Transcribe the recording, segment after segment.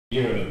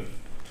Europe.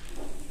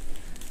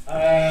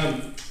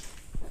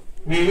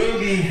 We will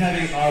be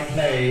having our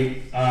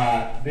play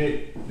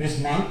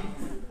this month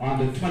on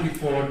the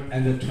 24th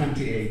and the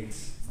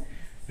 28th.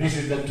 This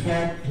is the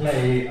 12th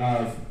play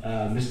of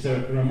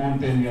Mr. Ramon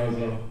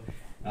Teñoso,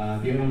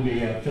 the only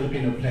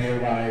Filipino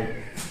playwright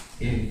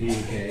in the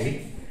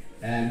UK.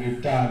 And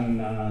we've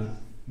done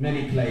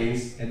many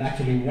plays, and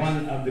actually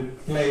one of the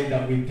plays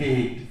that we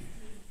did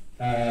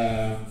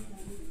that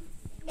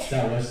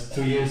was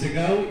 2 years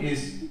ago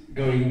is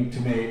going to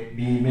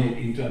be made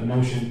into a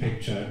motion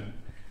picture.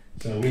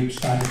 So we've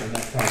started on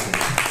that project.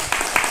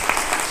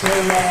 So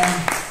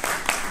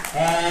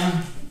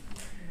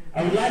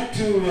I would like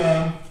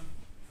to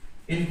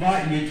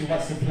invite you to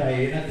watch the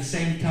play, and at the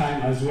same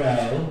time as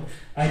well,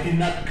 I did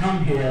not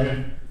come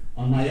here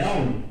on my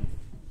own.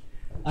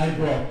 I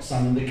brought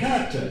some of the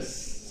characters,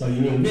 so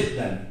you will meet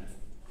them.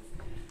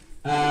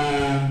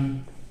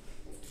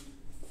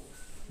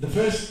 The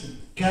first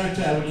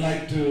character I would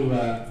like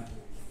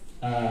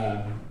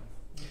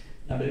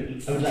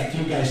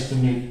you guys to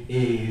meet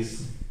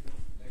is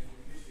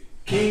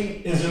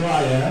King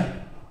Azariah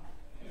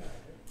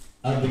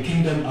of the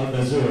Kingdom of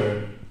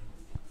Azure.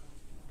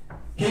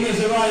 King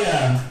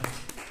Azariah,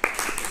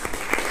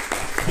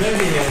 there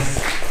he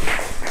is.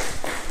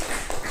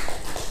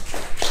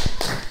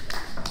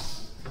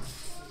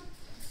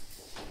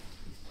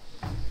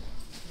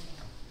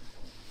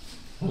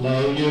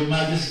 Hello, Your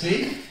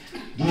Majesty.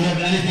 Do you have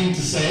anything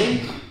to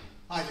say?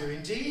 I do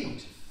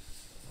indeed.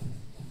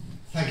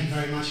 Thank you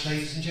very much,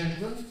 ladies and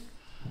gentlemen.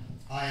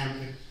 I am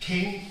the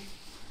King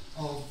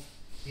of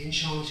the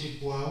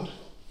Enchanted World,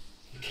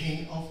 the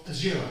King of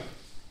Azure.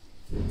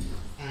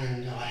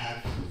 And I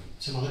have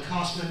some other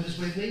cast members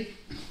with me.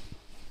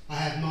 I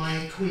have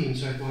my Queen,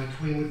 so if my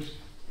Queen would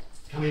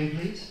come in,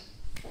 please.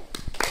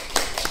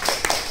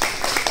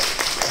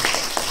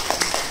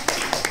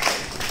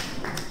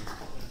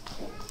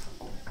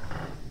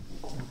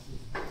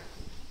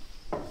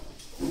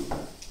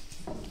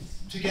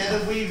 Together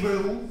we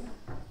rule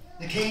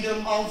the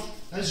Kingdom of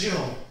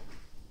Azure,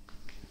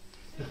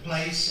 the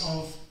place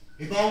of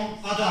Ibon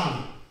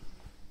Adana,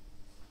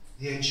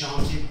 the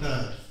Enchanted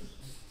Bird.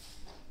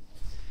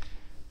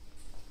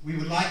 We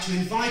would like to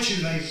invite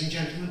you, ladies and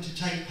gentlemen, to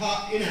take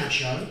part in our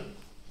show.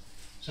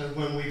 So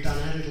when we've done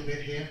a little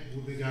bit here,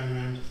 we'll be going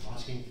around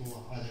asking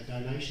for either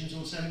donations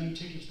or selling you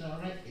tickets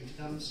directly to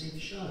come and see the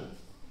show.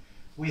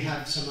 We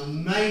have some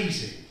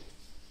amazing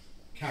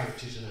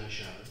characters in our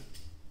show.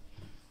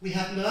 We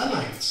have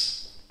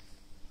mermaids,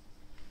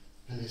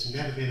 and there's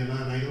never been a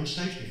mermaid on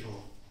stage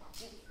before.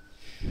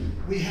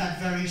 We have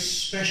very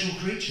special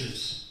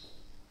creatures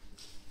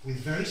with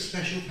very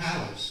special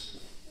powers.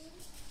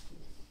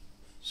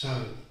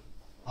 So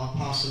I'll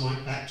pass the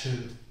mic back to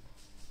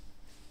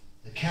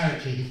the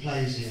character he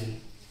plays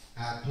in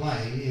our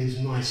play is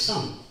my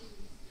son.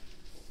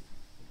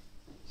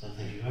 So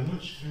thank you very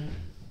much.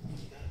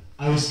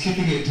 I was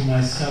keeping it to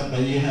myself,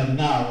 but you have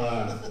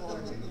now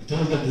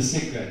told them the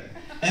secret.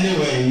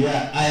 Anyway,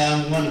 yeah, I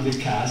am one of the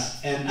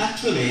cast, and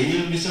actually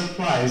you'll be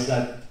surprised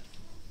that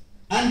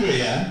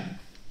Andrea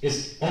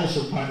is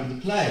also part of the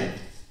play.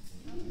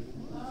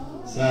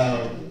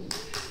 So,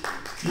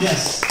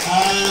 yes,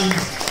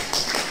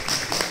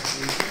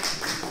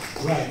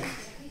 right.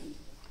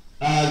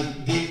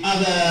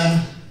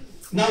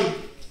 Now,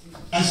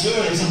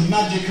 Azure is a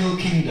magical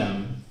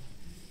kingdom,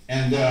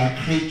 and there are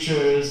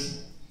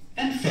creatures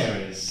and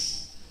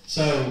fairies.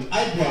 So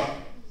I brought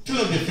two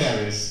of the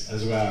fairies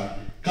as well.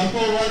 Come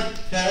forward,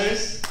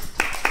 fairies.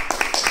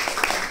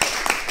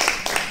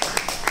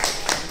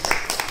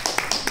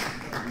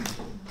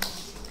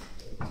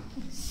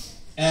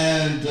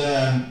 And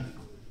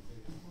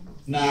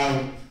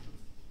now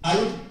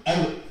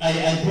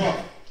I brought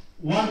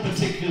one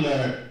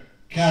particular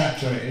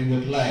character in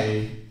the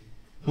play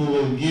who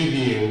will give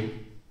you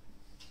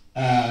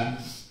a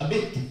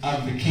bit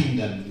of the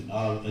kingdom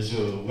of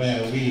Azure,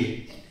 where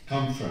we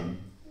come from.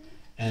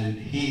 And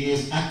he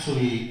is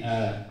actually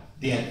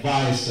the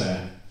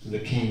advisor to the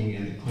king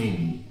and the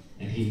queen,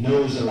 and he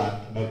knows a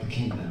lot about the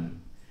kingdom.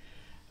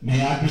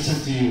 May I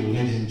present to you,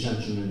 ladies and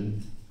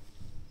gentlemen,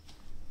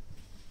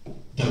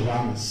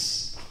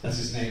 Doramus. That's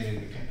his name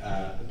in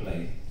the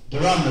play.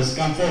 Doramus,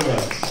 come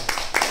forward.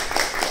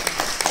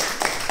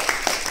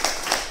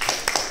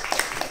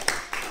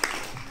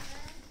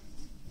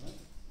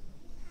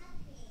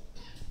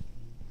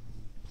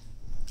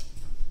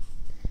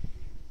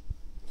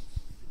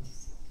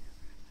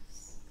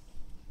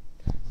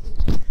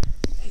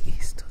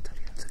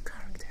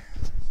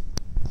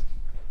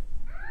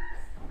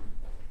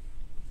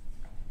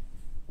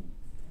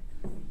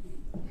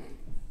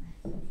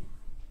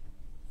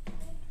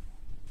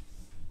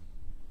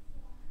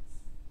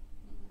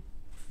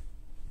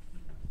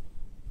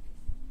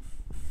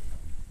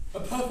 A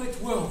perfect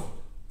world.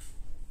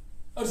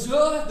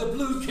 Azure, the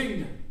Blue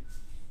Kingdom,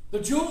 the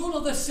jewel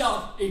of the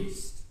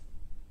southeast.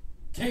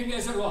 King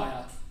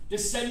Azariah,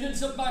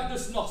 descendants of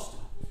Magnus Noster,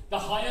 the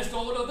highest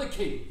order of the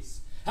kings,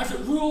 has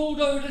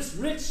ruled over this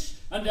rich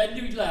and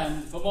envied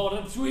land for more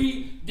than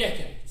 3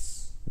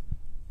 decades.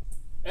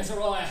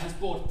 Azariah has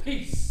brought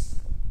peace,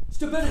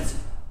 stability,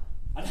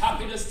 and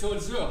happiness to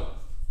Azur,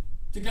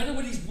 together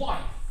with his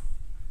wife,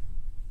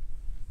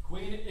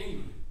 Queen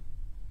Ingrid,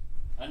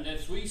 and their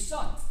 3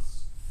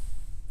 sons,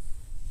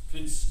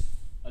 Prince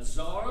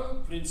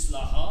Azaro, Prince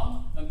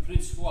Laham, and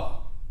Prince Hua.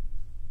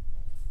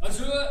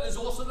 Azur is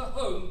also the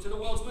home to the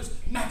world's most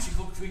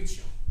magical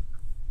creature,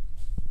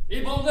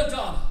 Ibon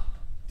Ladana,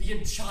 the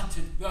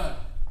Enchanted Bird.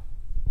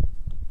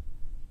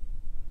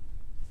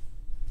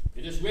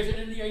 It is written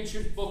in the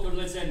ancient book of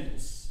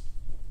Lezendas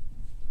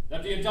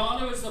that the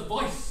Adana is the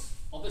voice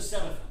of the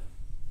Seraphim,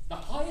 the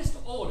highest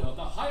order of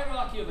the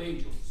hierarchy of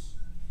angels.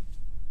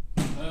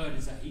 The bird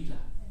is a healer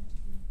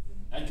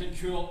and can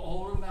cure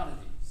all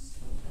maladies.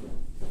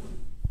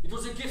 It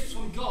was a gift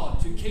from God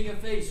to King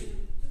Ephazu,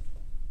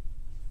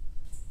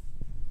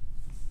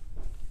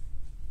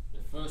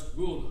 the first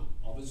ruler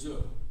of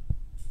Azur.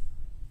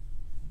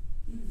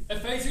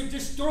 Ephazu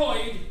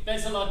destroyed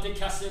Bezalat de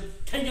Kasib,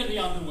 king of the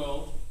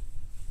underworld,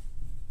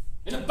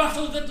 in a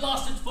battle that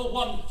lasted for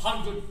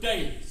 100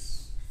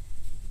 days.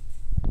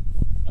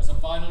 As a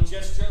final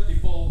gesture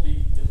before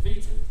being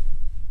defeated,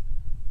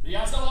 the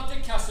Azalat de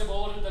Kasib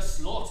ordered the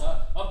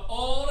slaughter of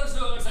all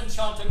Azur's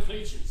enchanted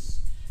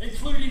creatures,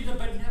 including the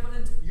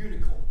benevolent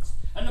unicorns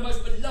and the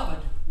most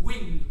beloved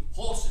winged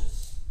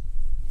horses.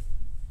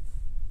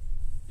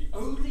 The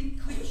only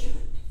creature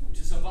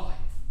to survive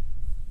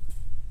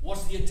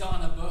was the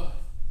Adana bird.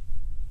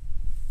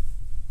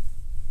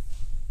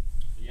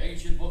 The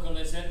ancient book of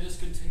Lezendas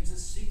contains a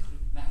secret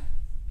map.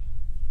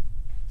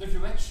 The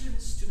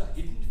directions to the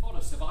hidden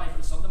forest of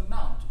Ivarus on the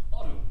Mount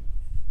Oru,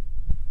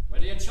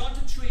 where the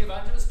enchanted tree of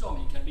Angelus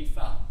Domi can be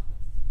found.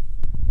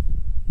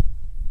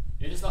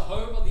 It is the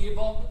home of the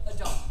Ibon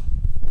Adana.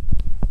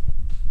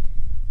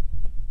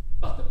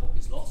 But the book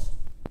is lost.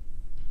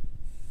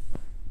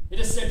 It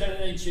is said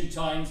that in ancient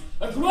times,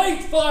 a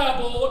great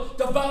fireball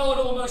devoured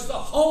almost the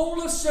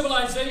whole of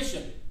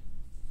civilization.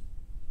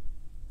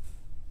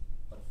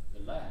 But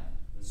the land,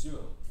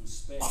 Azur, was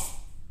spared.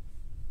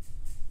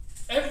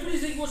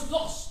 Everything was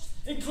lost,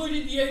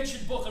 including the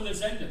ancient book of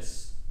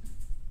Lezendas.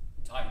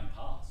 Time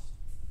passed.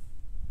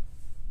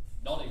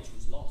 Knowledge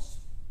was lost.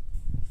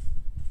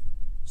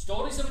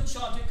 Stories of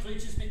enchanted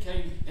creatures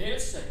became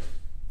hearsay,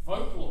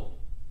 folklore,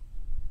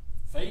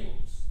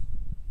 fables.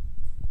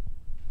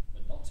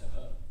 But not to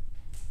her.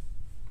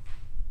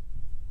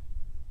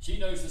 She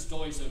knows the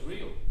stories are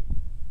real.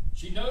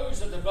 She knows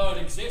that the bird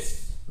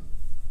exists.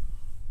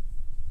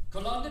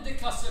 Kolanda de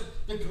Kasib,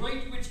 the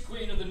great witch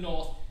queen of the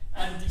north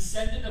and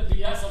descendant of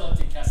Beazalat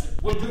de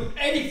Kasib, would do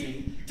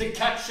anything to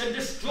catch and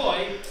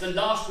destroy the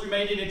last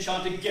remaining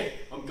enchanted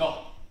gift from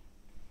God.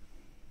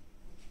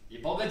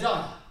 Ibon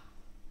Adana,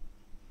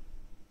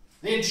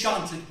 the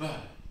enchanted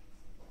bird.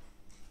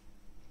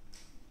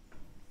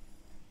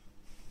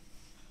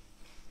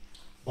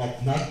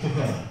 But not to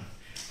her.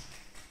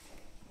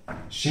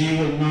 She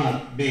will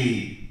not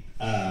be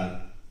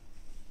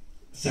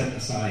set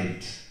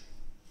aside.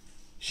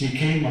 She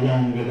came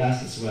along with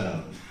us as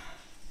well.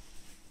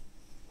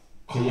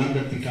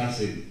 Kolanda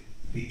Tikasi,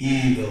 the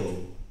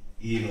evil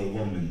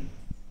woman,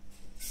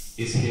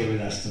 is here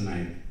with us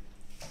tonight.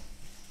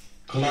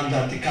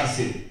 Kolanda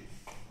Tikasi.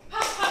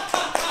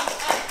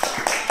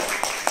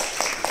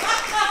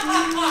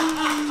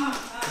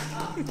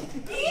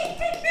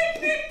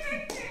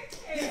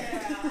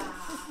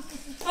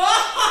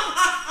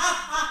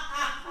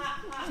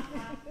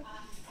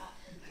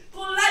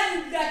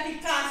 Kolanda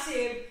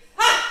Tikasib.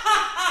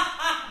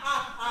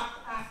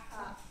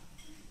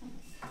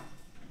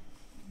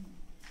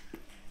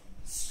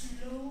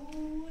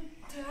 Slow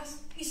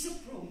dusk is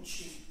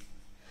approaching.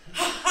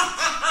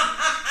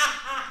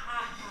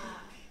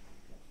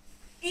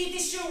 It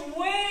is your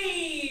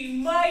way,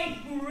 my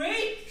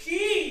great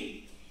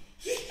king.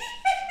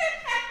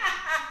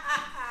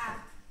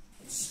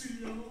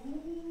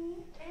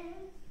 Slow and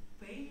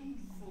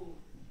painful.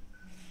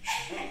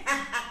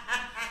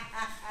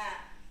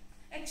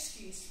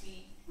 Excuse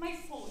me, my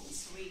phone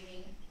is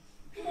ringing.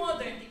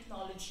 Modern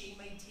technology,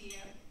 my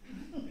dear.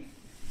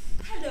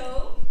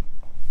 Hello?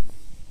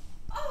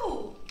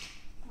 Oh,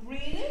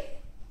 really?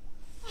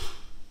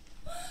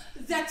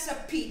 That's a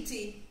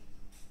pity.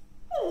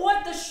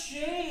 What a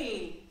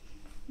shame.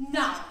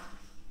 Now,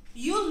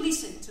 you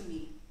listen to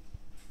me.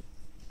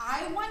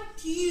 I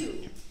want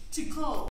you to go